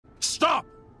Stop!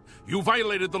 You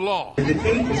violated the law.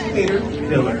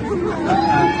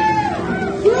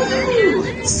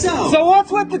 So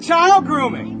what's with the child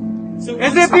grooming?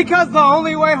 Is it because the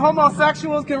only way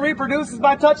homosexuals can reproduce is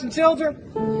by touching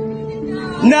children?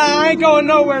 Nah, I ain't going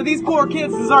nowhere. These poor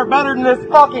kids deserve better than this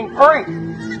fucking freak.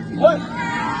 What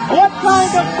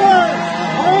kind of parent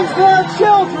brings their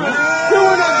children to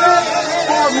an event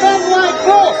for men like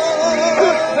this to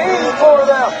sing for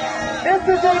them? This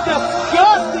is a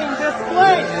disgusting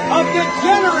display of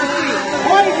degeneracy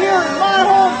right here in my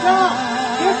hometown.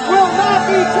 This will not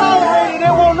be tolerated.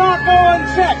 It will not go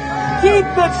unchecked. Keep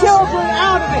the children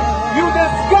out of it, you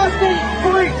disgusting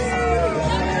freaks.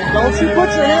 Don't you put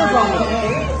your hands on me.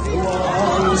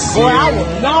 Boy, I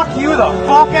will knock you the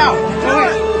fuck out.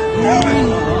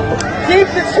 Keep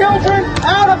the children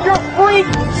out of your freak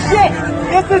shit.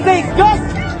 This is a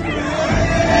display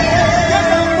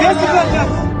of degeneracy.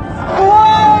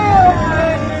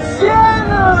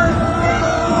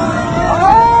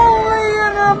 Only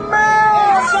in a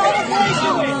man's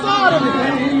sodomy.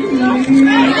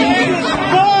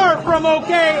 Far from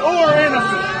okay or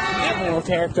innocent. Little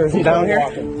characters down here.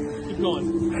 Keep going.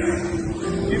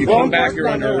 You come back, you're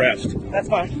under arrest. That's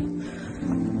fine.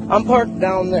 I'm parked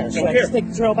down there. Should I just take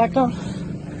the trail back down?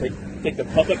 Take the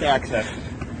public access.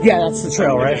 Yeah, that's the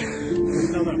trail, right?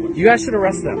 You guys should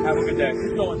arrest them. Have a good day.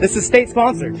 Keep going. This is state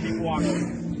sponsored. Keep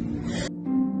walking.